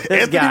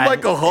Anthony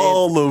Michael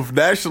Hall of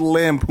National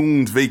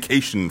Lampoon's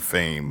Vacation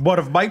fame. One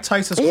of Mike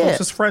Tyson's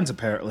closest friends,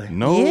 apparently.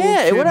 No,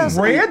 it was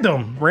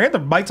Random.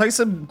 Mike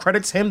Tyson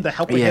credits him to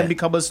helping him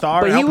become a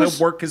star, and help him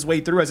work his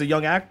way through as a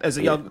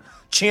young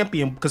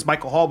champion, because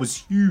Michael Hall was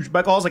huge.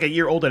 Michael Hall's like a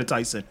year older than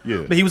Tyson.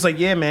 Yeah. But he was like,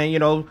 yeah,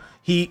 man,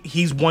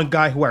 he's one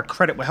guy who I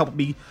credit with helping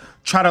me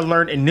try to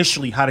learn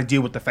initially how to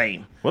deal with the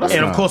fame.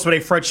 And of course, when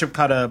their friendship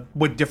kind of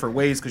went different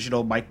ways, because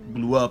Mike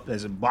blew up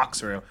as a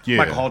boxer.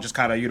 Michael Hall just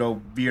kind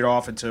of veered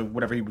off into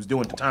whatever he was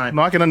doing at the time.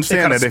 No, I can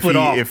understand that if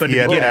he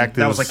had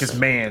acted, that was like his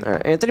man.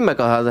 Anthony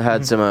Michael Hall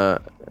had some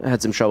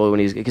trouble when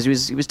he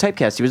was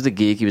typecast. He was the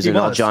geek. He was in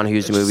all John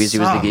Hughes movies. He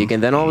was the geek,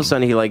 and then all of a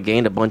sudden he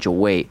gained a bunch of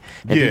weight,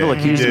 and people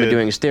accused him of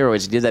doing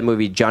steroids. He did that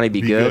movie Johnny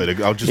Be Good.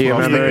 You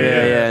remember?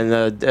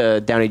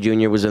 And Downey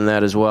Jr. was in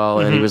that as well,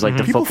 and he was like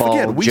the people football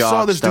forget, we jock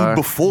saw this star.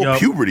 dude before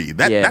puberty.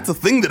 That's a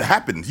thing that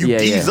happens. You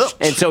tease up,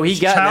 and so he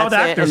got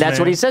that's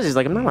what he says. He's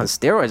like, I'm not on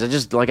steroids. I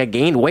just I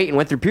gained weight and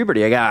went through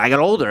puberty. I got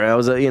older. I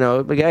was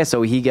a big guy.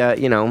 So he got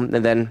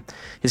and then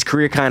his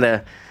career kind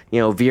of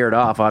veered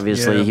off.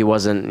 Obviously, he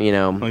wasn't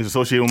he's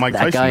associated with Mike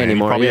Tyson guy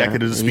anymore. He probably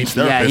acted as a speech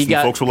therapist.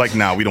 And folks were like,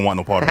 "Nah, we don't want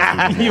no part of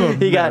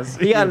it." he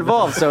got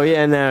involved. So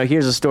now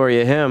here's a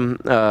story of him.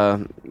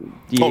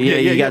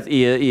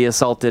 He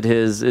assaulted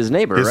his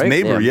neighbor. His right?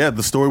 neighbor,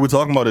 The story we're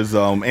talking about is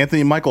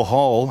Anthony Michael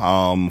Hall,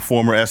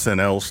 former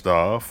SNL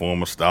star,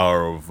 former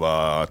star of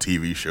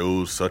TV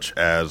shows such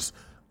as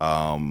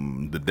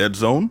The Dead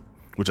Zone,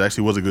 which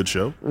actually was a good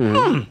show.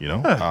 Not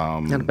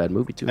a bad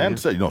movie too. And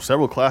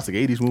several classic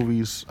 '80s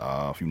movies,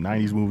 a few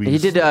 '90s movies. He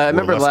did. I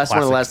remember one of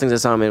the last things I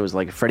saw him in was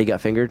Freddie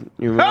Got Fingered.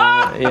 You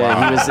remember? He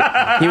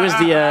was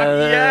the.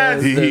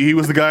 He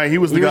was the guy. He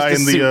was the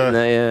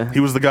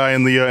guy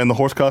in the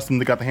horse costume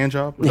that got the hand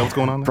job. Is that what's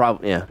going on there?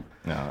 Probably, yeah.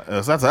 Yeah,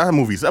 that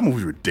movie's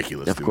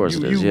ridiculous. Of course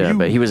it is,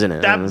 but he was in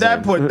it.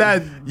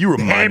 That you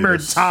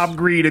hammered Tom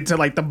Green into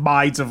the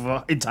minds of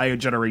an entire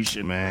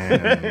generation.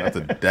 Man, that's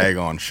a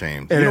daggone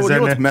shame. You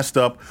know what's messed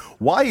up?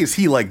 Why is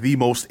he one of the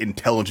most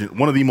intelligent,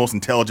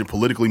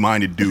 politically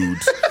minded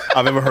dudes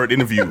I've ever heard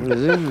interviewed?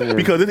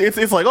 Because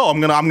it's like,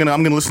 I'm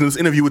gonna listen to this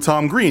interview with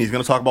Tom Green. He's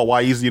gonna talk about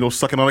why he's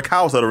sucking on the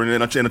cows that are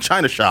in a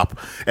China shop,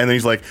 and then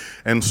he's like,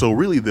 and so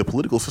really the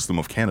political system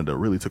of Canada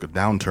really took a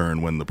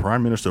downturn when the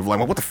prime minister of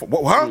what the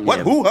what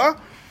who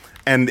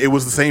and it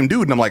was the same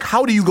dude, and I'm like,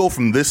 how do you go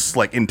from this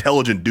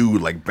intelligent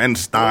dude Ben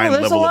Stein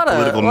level of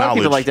political knowledge?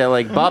 People like that,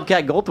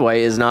 Bobcat Goldthwait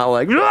is not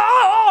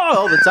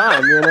all the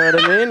time. You know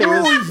what I mean?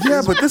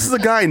 But this is a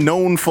guy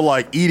known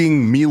for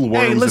eating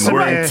mealworms and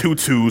wearing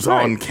tutus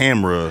on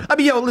camera. I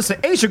mean, listen,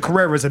 Asia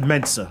Carrera is in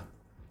Mensa.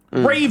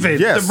 Raven,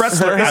 the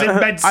wrestler, is in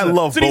Mensa. I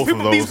love both of those.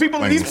 Both of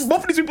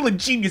these people are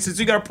geniuses.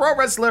 So you got a pro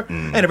wrestler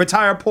and a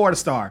retired porn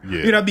star. Yeah.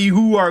 You know what I mean?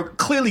 Who are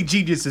clearly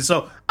geniuses.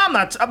 So I'm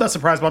not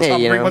surprised about Tom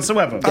Green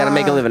whatsoever. Got to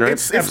make a living, right?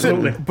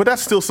 Absolutely. But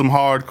that's still some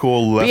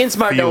hardcore left. Being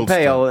smart don't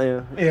pay.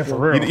 Yeah, for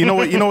real. You know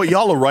what?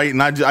 Y'all are right,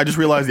 and I just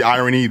realized the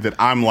irony that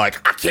I'm I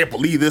can't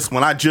believe this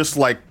when I just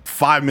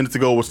 5 minutes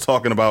ago was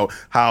talking about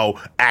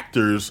how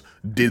actors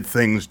did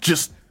things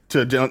just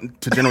to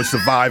generally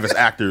survive as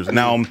actors.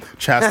 Now I'm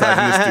chastising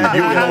this dude.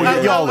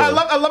 I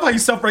love how you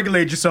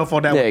self-regulated yourself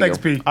on that one. Thanks,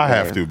 P. I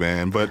have to,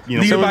 man. But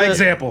lead by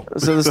example.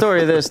 So the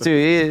story of this too.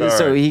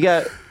 He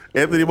got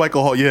Anthony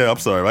Michael Hall. Yeah, I'm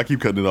sorry, I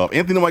keep cutting it off.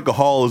 Anthony Michael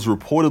Hall is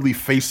reportedly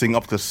facing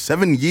up to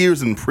 7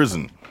 years in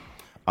prison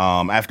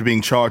after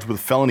being charged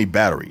with felony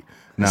battery.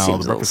 Now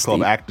the Breakfast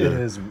Club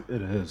actor.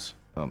 It is.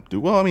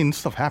 Dude,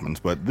 stuff happens,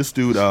 but this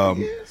dude,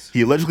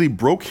 he allegedly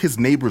broke his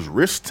neighbor's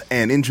wrist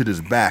and injured his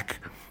back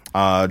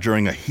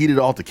during a heated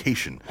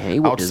altercation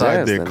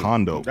outside their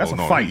condo. That's a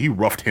fight. He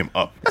roughed him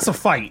up. That's a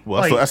fight.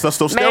 Well, that's those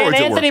steroids man, at work.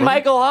 Anthony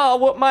Michael Hall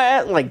whooped my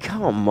ass.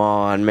 Come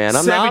on, man.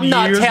 I'm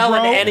not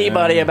telling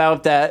anybody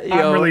about that.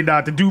 I'm really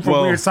not. The dude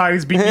from Weird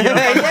Science beat me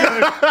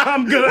up.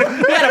 I'm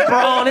good. He had a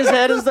bra on his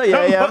head and stuff.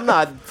 Yeah, I'm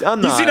not.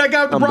 You see that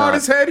guy with the bra on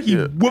his head? He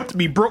whooped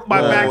me, broke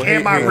my back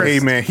and my wrist. Hey,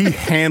 man, he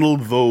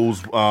handled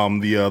those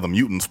the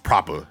mutants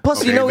proper.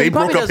 Plus, they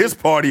broke up his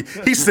party.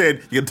 He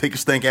said, "You can take your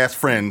stank ass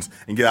friends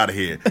and get out of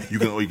here. You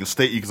can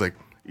stay." He's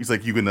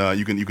like, you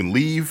can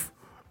leave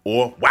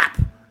or whap.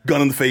 Gun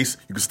in the face,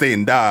 you can stay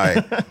and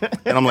die.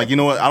 And I'm like, you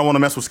know what? I don't want to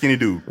mess with skinny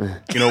dude.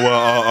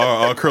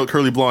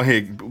 Curly blonde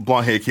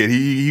hair kid.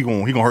 He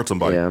gonna hurt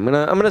somebody. Yeah, I'm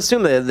gonna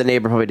assume that the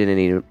neighbor probably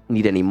didn't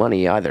need any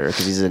money either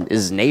because he's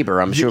his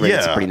neighbor. I'm sure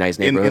it's a pretty nice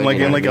neighborhood.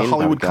 In a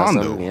Hollywood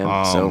condo.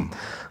 So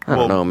I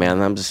don't know,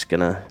 man. I'm just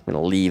gonna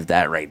leave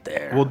that right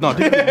there. Well, no,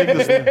 dig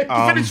this.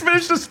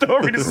 Finish the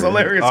story. This is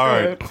hilarious. All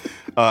right.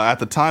 At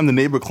the time, the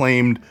neighbor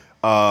claimed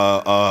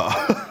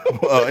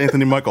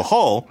Anthony Michael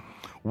Hall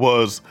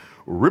was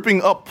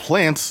ripping up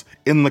plants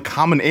in the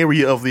common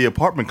area of the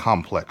apartment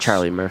complex.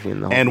 Charlie Murphy in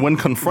the hall. And when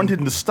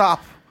confronted to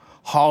stop,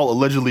 Hall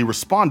allegedly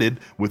responded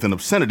with an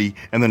obscenity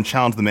and then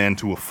challenged the man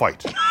to a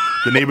fight.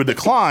 The neighbor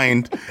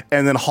declined,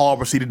 and then Hall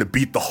proceeded to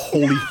beat the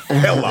holy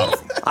hell out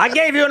of him. I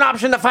gave you an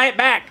option to fight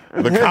back.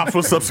 The cops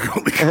were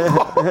subsequently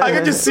called. I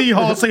could just see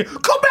Hall say,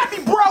 "Come at me,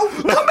 bro!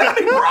 Come at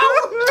me, bro!"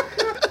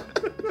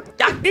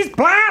 these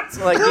plants.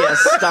 Like, yeah,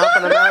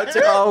 stomping them out.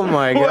 Oh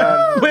my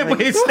god. With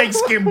his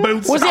snakeskin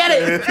boots. Was he at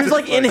it? He was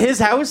like in his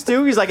house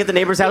too. He's like at the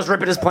neighbor's house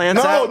ripping his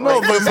plants out.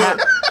 No,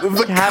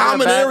 the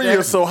common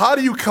area. So how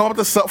do you come up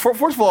to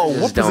first of all?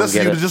 What possesses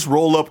you to just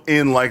roll up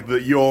in like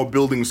your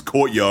building's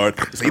courtyard?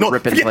 Say,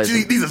 forget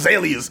these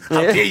azaleas.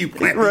 How dare you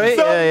plant these? Right?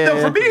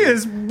 So, for me,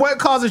 is what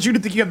causes you to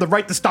think you have the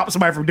right to stop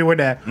somebody from doing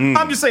that.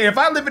 I'm just saying, if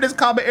I live in this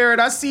common area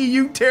and I see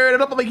you tearing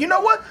it up, I'm like, you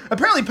know what?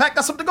 Apparently, Pat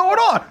got something going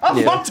on.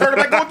 I'm turning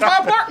back going to my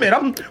apartment.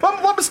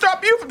 I'm gonna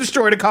stop you from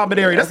destroying the common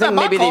area. That's not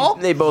my call.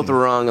 They both were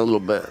wrong a little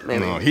bit.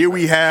 Maybe. Here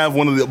we have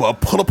one of the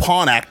put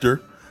upon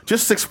actor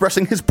just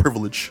expressing his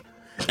privilege.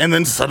 And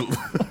then suddenly,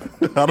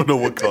 I don't know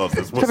what caused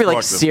this. Probably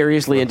like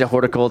seriously into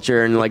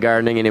horticulture and like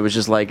gardening, and it was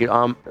just like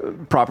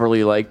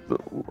properly like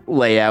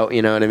layout.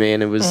 You know what I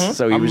mean? It was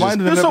so he was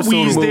just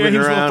moving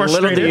around.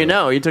 Little do you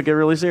know, he took it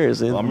really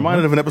seriously. I'm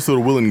reminded of an episode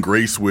of Will and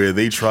Grace where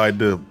they tried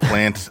to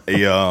plant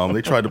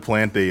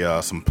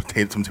some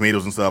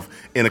tomatoes and stuff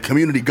in a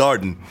community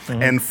garden,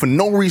 and for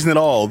no reason at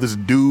all, this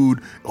dude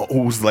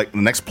who's like the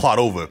next plot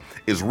over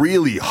is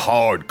really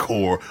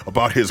hardcore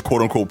about his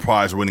quote unquote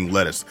prize winning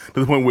lettuce to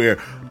the point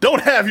where don't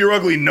have your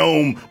ugly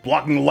gnome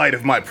blocking the light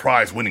of my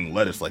prize-winning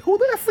lettuce. Like, who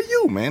there for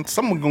you, man?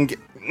 Someone gonna get...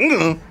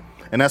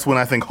 And that's when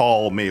I think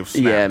Hall may have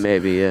snapped. Yeah,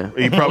 maybe, yeah.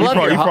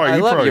 I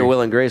love your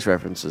Will and Grace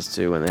references,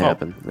 too, when they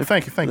happen.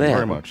 Thank you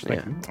very much.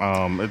 Thank you.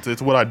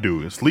 It's what I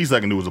do. It's the least I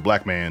can do as a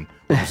black man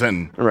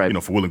representing,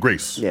 for Will and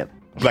Grace. Yeah.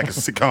 Blackest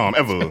sitcom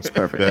ever. It's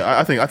perfect.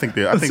 I think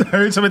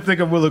every time I think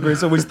of Will and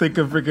Grace, I always think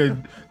of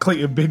freaking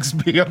Clayton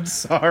Bigsby. I'm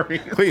sorry.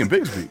 Clayton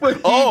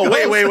Bigsby. Oh,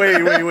 wait.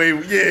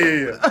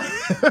 Yeah.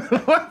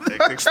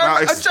 I'm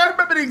trying to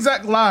remember the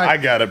exact line. I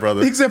got it,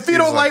 brother. He said, if you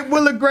don't like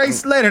Will and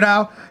Grace, let it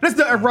out. There's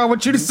nothing wrong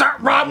with you. There's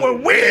something wrong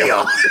with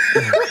Will.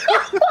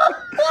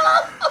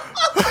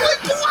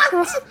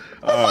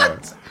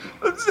 What?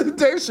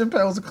 Dave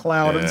Chappelle's a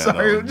clown. I'm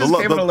sorry. It just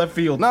came out of left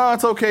field. No,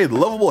 it's okay. The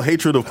lovable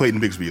hatred of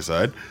Clayton Bigsby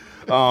aside.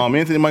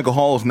 Anthony Michael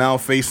Hall is now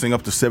facing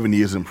up to 7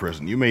 years in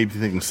prison. You may be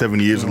thinking 7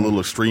 years is a little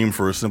extreme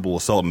for a simple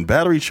assault and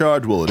battery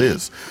charge. Well, it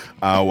is.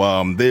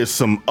 There's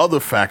some other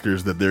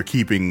factors that they're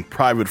keeping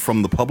private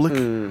from the public.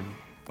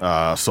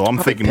 So I'm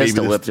thinking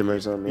maybe whipped him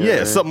or something.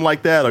 Yeah, something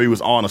like that. Or he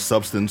was on a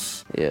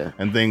substance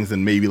and things,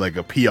 and maybe like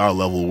a PR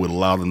level would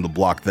allow them to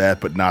block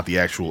that, but not the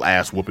actual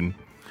ass whooping.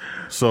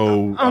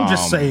 So I'm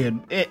just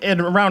saying,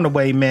 and around the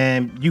way,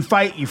 man, you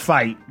fight. You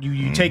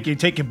take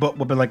your butt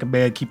whooping like a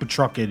man, keep it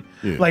trucking.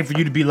 Yeah. Like for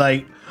you to be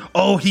like,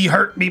 oh, he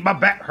hurt me, my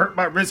back hurt,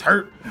 my wrist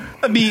hurt.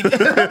 I mean,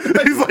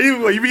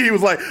 he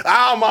was like,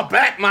 ow, my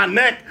back, my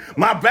neck,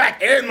 my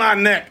back and my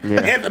neck.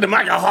 Yeah. Anthony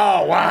Michael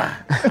Hall, why?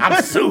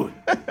 I'm suing.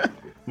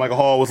 Michael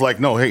Hall was like,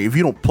 no, hey, if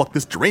you don't pluck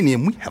this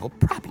geranium, we have a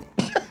problem.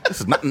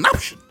 This is not an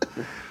option.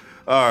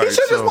 Right, he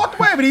should just walk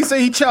away, but he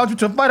said he challenged you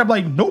to a fight. I'm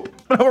like, nope.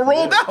 I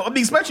rolled out. I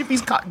mean, especially if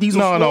he's Diesel.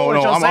 No.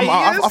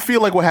 I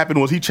feel like what happened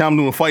was he challenged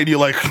him to a fight. You're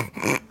like,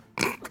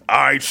 all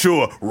right,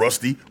 sure,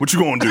 Rusty, what you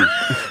gonna do?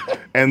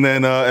 and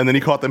then he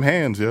caught them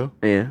hands. Yeah.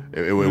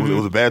 It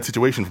was a bad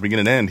situation from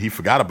beginning to end. He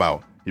forgot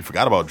about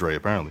Dre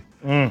apparently.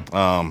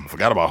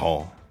 Forgot about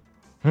Hall.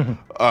 All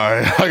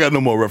right, I got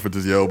no more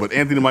references, yo. But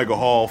Anthony Michael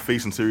Hall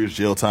facing serious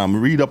jail time.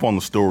 Read up on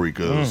the story,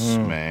 cause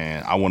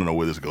man, I want to know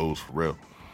where this goes for real.